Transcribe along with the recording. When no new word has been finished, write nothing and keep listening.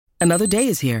Another day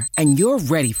is here, and you're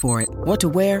ready for it. What to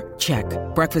wear? Check.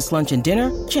 Breakfast, lunch, and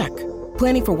dinner? Check.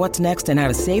 Planning for what's next and how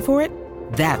to save for it?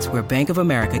 That's where Bank of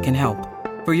America can help.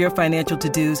 For your financial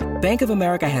to-dos, Bank of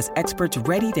America has experts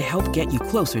ready to help get you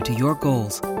closer to your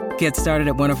goals. Get started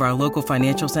at one of our local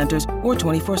financial centers or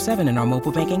 24/7 in our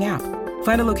mobile banking app.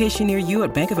 Find a location near you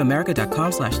at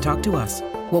bankofamerica.com/talktous.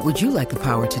 What would you like the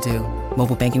power to do?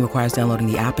 Mobile banking requires downloading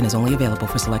the app and is only available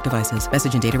for select devices.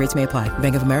 Message and data rates may apply.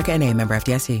 Bank of America N.A., member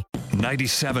FDIC.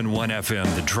 97.1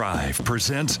 FM The Drive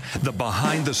presents the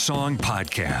Behind the Song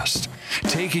podcast,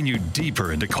 taking you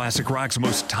deeper into classic rock's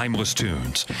most timeless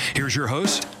tunes. Here's your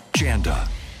host, Janda.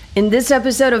 In this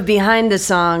episode of Behind the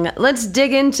Song, let's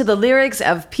dig into the lyrics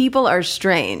of People Are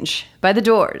Strange by The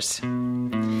Doors.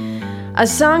 A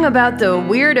song about the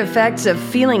weird effects of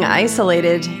feeling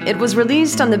isolated, it was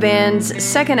released on the band's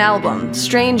second album,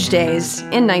 Strange Days,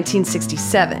 in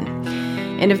 1967.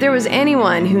 And if there was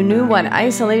anyone who knew what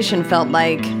isolation felt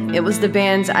like, it was the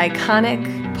band's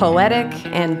iconic, poetic,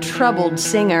 and troubled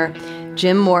singer,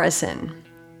 Jim Morrison.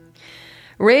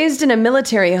 Raised in a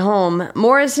military home,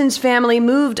 Morrison's family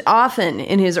moved often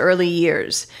in his early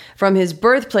years, from his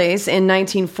birthplace in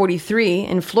 1943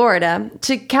 in Florida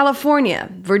to California,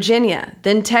 Virginia,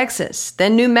 then Texas,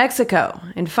 then New Mexico,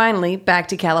 and finally back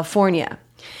to California.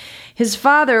 His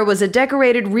father was a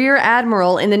decorated rear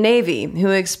admiral in the Navy who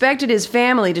expected his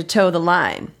family to toe the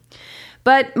line.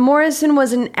 But Morrison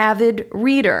was an avid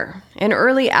reader, an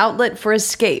early outlet for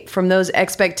escape from those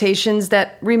expectations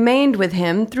that remained with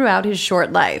him throughout his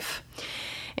short life.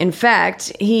 In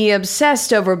fact, he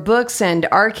obsessed over books and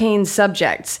arcane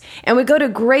subjects, and would go to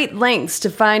great lengths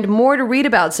to find more to read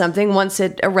about something once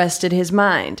it arrested his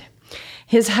mind.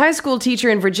 His high school teacher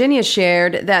in Virginia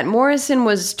shared that Morrison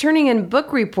was turning in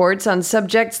book reports on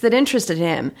subjects that interested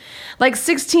him, like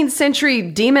 16th century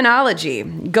demonology,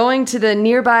 going to the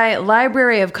nearby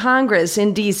Library of Congress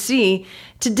in D.C.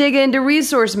 to dig into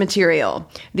resource material,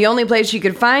 the only place you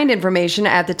could find information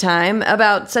at the time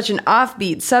about such an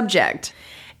offbeat subject.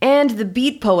 And the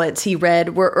beat poets he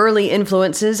read were early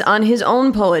influences on his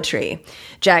own poetry,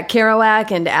 Jack Kerouac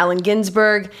and Allen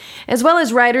Ginsberg, as well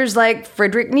as writers like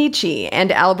Friedrich Nietzsche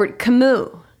and Albert Camus.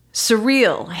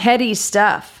 Surreal, heady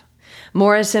stuff.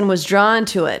 Morrison was drawn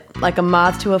to it like a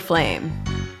moth to a flame.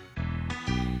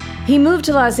 He moved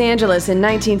to Los Angeles in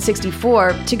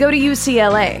 1964 to go to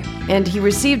UCLA, and he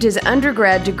received his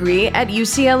undergrad degree at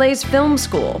UCLA's film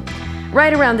school,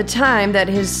 right around the time that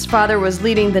his father was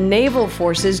leading the naval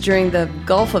forces during the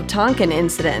Gulf of Tonkin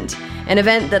incident, an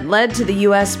event that led to the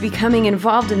U.S. becoming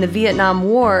involved in the Vietnam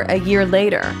War a year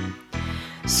later.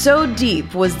 So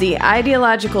deep was the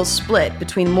ideological split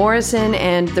between Morrison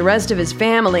and the rest of his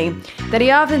family that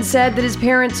he often said that his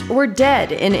parents were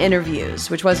dead in interviews,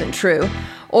 which wasn't true,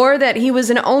 or that he was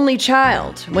an only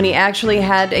child when he actually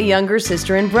had a younger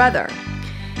sister and brother.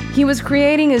 He was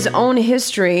creating his own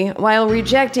history while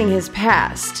rejecting his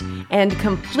past and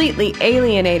completely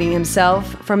alienating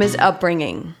himself from his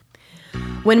upbringing.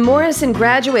 When Morrison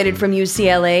graduated from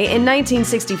UCLA in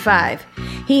 1965,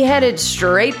 he headed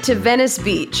straight to Venice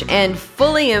Beach and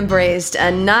fully embraced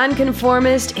a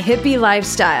nonconformist hippie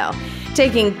lifestyle,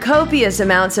 taking copious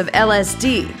amounts of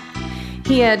LSD.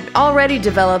 He had already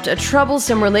developed a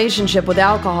troublesome relationship with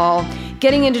alcohol,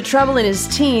 getting into trouble in his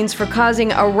teens for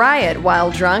causing a riot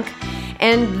while drunk,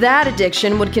 and that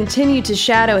addiction would continue to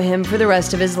shadow him for the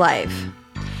rest of his life.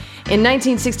 In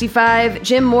 1965,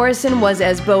 Jim Morrison was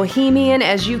as bohemian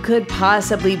as you could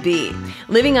possibly be,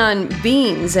 living on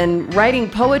beans and writing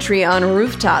poetry on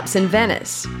rooftops in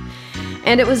Venice.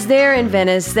 And it was there in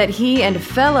Venice that he and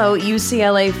fellow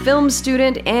UCLA film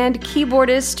student and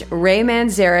keyboardist Ray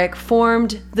Manzarek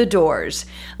formed The Doors,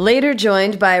 later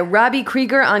joined by Robbie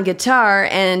Krieger on guitar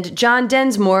and John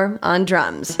Densmore on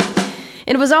drums.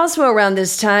 It was also around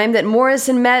this time that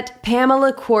Morrison met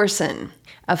Pamela Courson,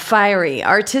 a fiery,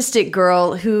 artistic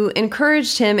girl who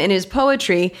encouraged him in his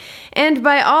poetry and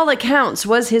by all accounts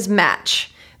was his match.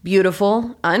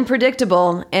 Beautiful,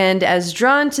 unpredictable, and as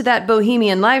drawn to that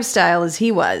bohemian lifestyle as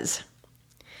he was.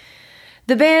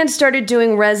 The band started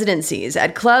doing residencies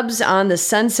at clubs on the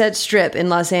Sunset Strip in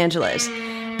Los Angeles,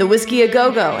 the Whiskey A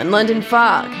Go-Go and London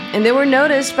Fog, and they were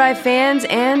noticed by fans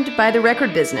and by the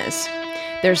record business.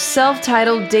 Their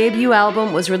self-titled debut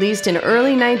album was released in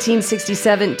early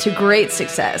 1967 to great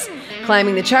success,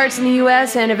 climbing the charts in the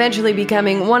U.S. and eventually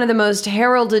becoming one of the most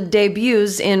heralded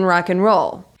debuts in rock and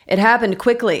roll. It happened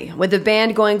quickly, with the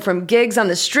band going from gigs on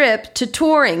the Strip to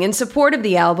touring in support of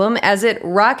the album as it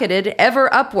rocketed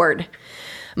ever upward.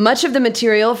 Much of the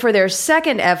material for their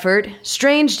second effort,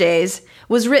 Strange Days,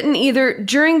 was written either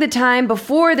during the time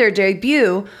before their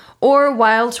debut or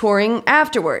while touring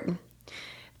afterward.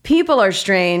 People Are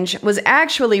Strange was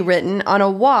actually written on a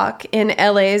walk in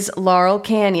LA's Laurel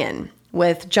Canyon,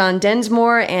 with John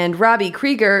Densmore and Robbie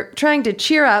Krieger trying to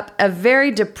cheer up a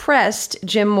very depressed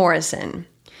Jim Morrison.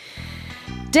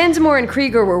 Densmore and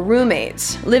Krieger were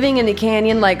roommates, living in the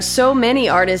canyon like so many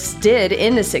artists did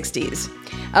in the 60s.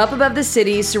 Up above the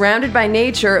city, surrounded by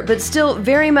nature, but still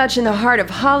very much in the heart of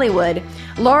Hollywood,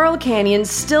 Laurel Canyon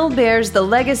still bears the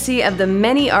legacy of the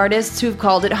many artists who've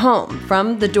called it home,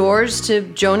 from The Doors to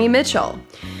Joni Mitchell.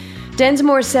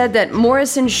 Densmore said that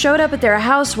Morrison showed up at their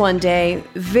house one day,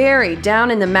 very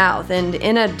down in the mouth and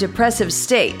in a depressive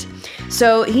state.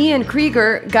 So he and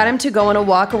Krieger got him to go on a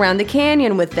walk around the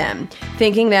canyon with them,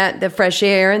 thinking that the fresh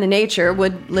air and the nature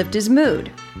would lift his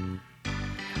mood.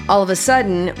 All of a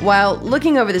sudden, while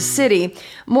looking over the city,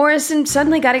 Morrison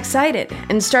suddenly got excited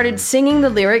and started singing the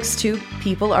lyrics to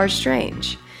People Are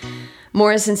Strange.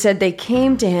 Morrison said they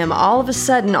came to him all of a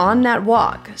sudden on that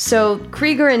walk, so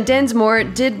Krieger and Densmore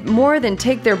did more than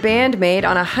take their bandmate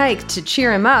on a hike to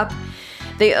cheer him up.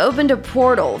 They opened a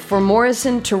portal for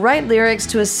Morrison to write lyrics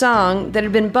to a song that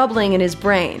had been bubbling in his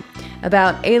brain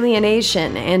about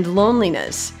alienation and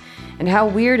loneliness, and how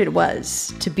weird it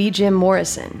was to be Jim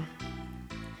Morrison.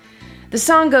 The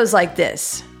song goes like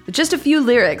this, with just a few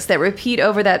lyrics that repeat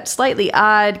over that slightly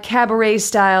odd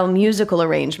cabaret-style musical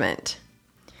arrangement.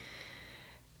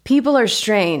 People are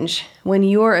strange when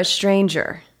you're a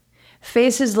stranger.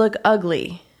 Faces look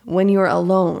ugly when you're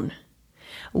alone.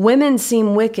 Women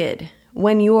seem wicked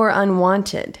when you're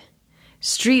unwanted.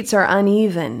 Streets are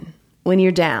uneven when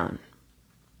you're down.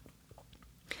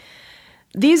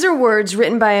 These are words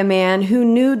written by a man who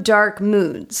knew dark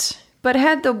moods, but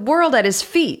had the world at his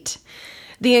feet.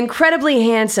 The incredibly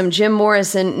handsome Jim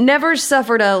Morrison never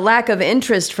suffered a lack of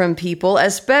interest from people,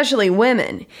 especially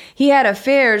women. He had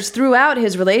affairs throughout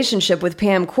his relationship with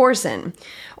Pam Corson,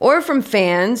 or from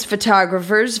fans,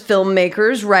 photographers,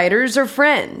 filmmakers, writers, or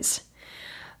friends.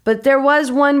 But there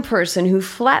was one person who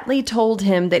flatly told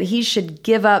him that he should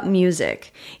give up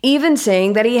music, even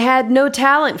saying that he had no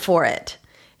talent for it.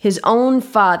 His own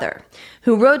father,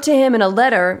 who wrote to him in a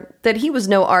letter that he was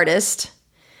no artist.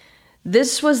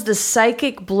 This was the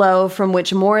psychic blow from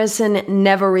which Morrison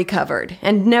never recovered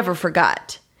and never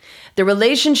forgot. The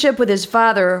relationship with his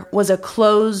father was a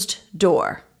closed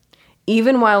door,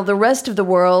 even while the rest of the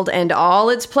world and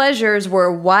all its pleasures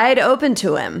were wide open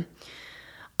to him.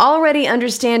 Already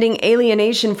understanding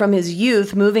alienation from his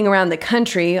youth moving around the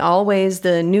country, always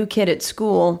the new kid at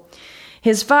school,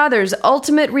 his father's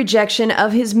ultimate rejection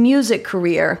of his music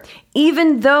career,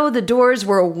 even though the Doors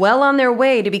were well on their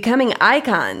way to becoming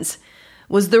icons,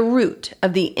 was the root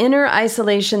of the inner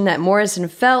isolation that Morrison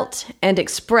felt and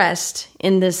expressed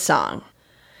in this song.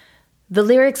 The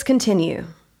lyrics continue.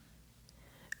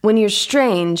 When you're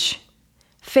strange,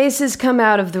 faces come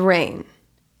out of the rain.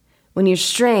 When you're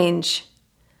strange,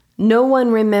 no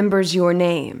one remembers your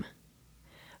name.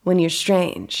 When you're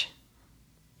strange.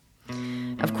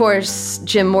 Of course,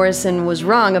 Jim Morrison was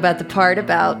wrong about the part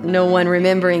about no one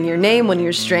remembering your name when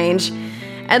you're strange,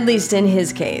 at least in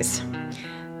his case.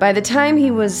 By the time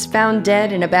he was found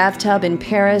dead in a bathtub in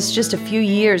Paris just a few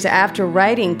years after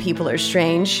writing People Are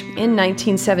Strange in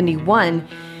 1971,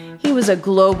 he was a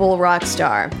global rock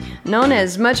star, known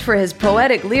as much for his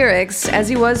poetic lyrics as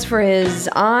he was for his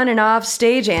on and off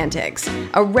stage antics,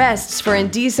 arrests for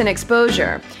indecent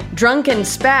exposure, drunken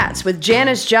spats with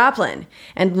Janis Joplin,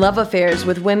 and love affairs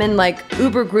with women like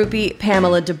Uber groupie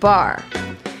Pamela Des Barres.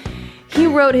 He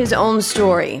wrote his own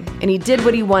story, and he did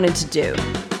what he wanted to do.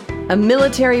 A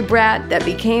military brat that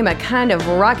became a kind of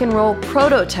rock and roll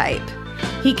prototype.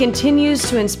 He continues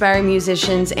to inspire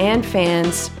musicians and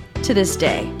fans to this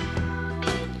day.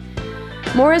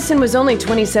 Morrison was only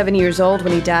 27 years old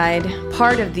when he died,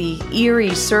 part of the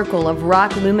eerie circle of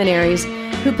rock luminaries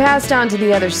who passed on to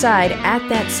the other side at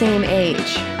that same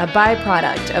age, a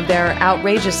byproduct of their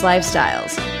outrageous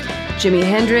lifestyles. Jimi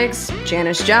Hendrix,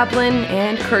 Janis Joplin,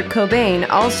 and Kurt Cobain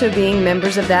also being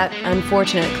members of that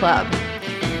unfortunate club.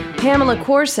 Pamela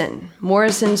Corson,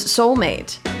 Morrison's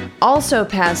soulmate, also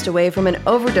passed away from an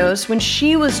overdose when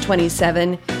she was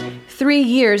 27, 3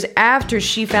 years after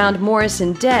she found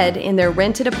Morrison dead in their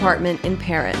rented apartment in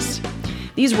Paris.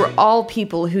 These were all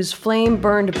people whose flame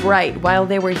burned bright while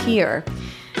they were here,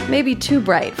 maybe too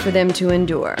bright for them to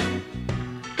endure.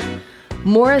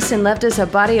 Morrison left us a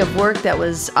body of work that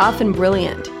was often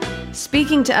brilliant,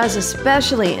 speaking to us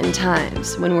especially in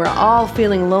times when we're all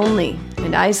feeling lonely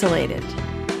and isolated.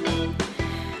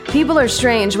 People Are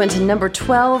Strange went to number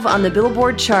 12 on the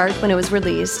Billboard chart when it was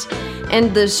released,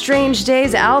 and the Strange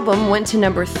Days album went to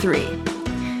number 3.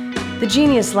 The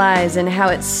genius lies in how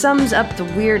it sums up the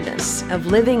weirdness of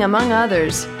living among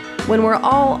others when we're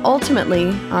all ultimately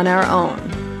on our own.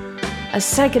 A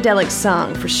psychedelic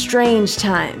song for strange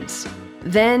times,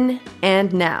 then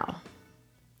and now.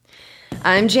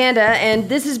 I'm Janda, and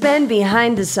this has been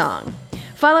Behind the Song.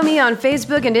 Follow me on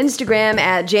Facebook and Instagram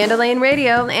at Janda Lane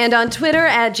Radio and on Twitter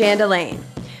at Janda Lane.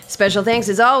 Special thanks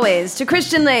as always to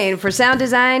Christian Lane for sound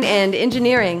design and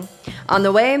engineering. On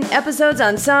the way, episodes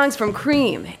on songs from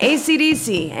Cream,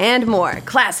 AC/DC, and more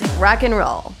classic rock and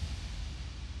roll.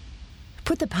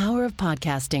 Put the power of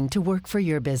podcasting to work for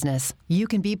your business. You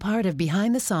can be part of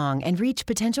Behind the Song and reach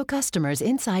potential customers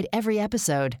inside every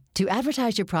episode. To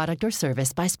advertise your product or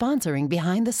service by sponsoring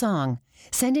Behind the Song,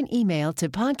 send an email to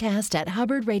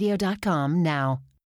podcast@hubbardradio.com now.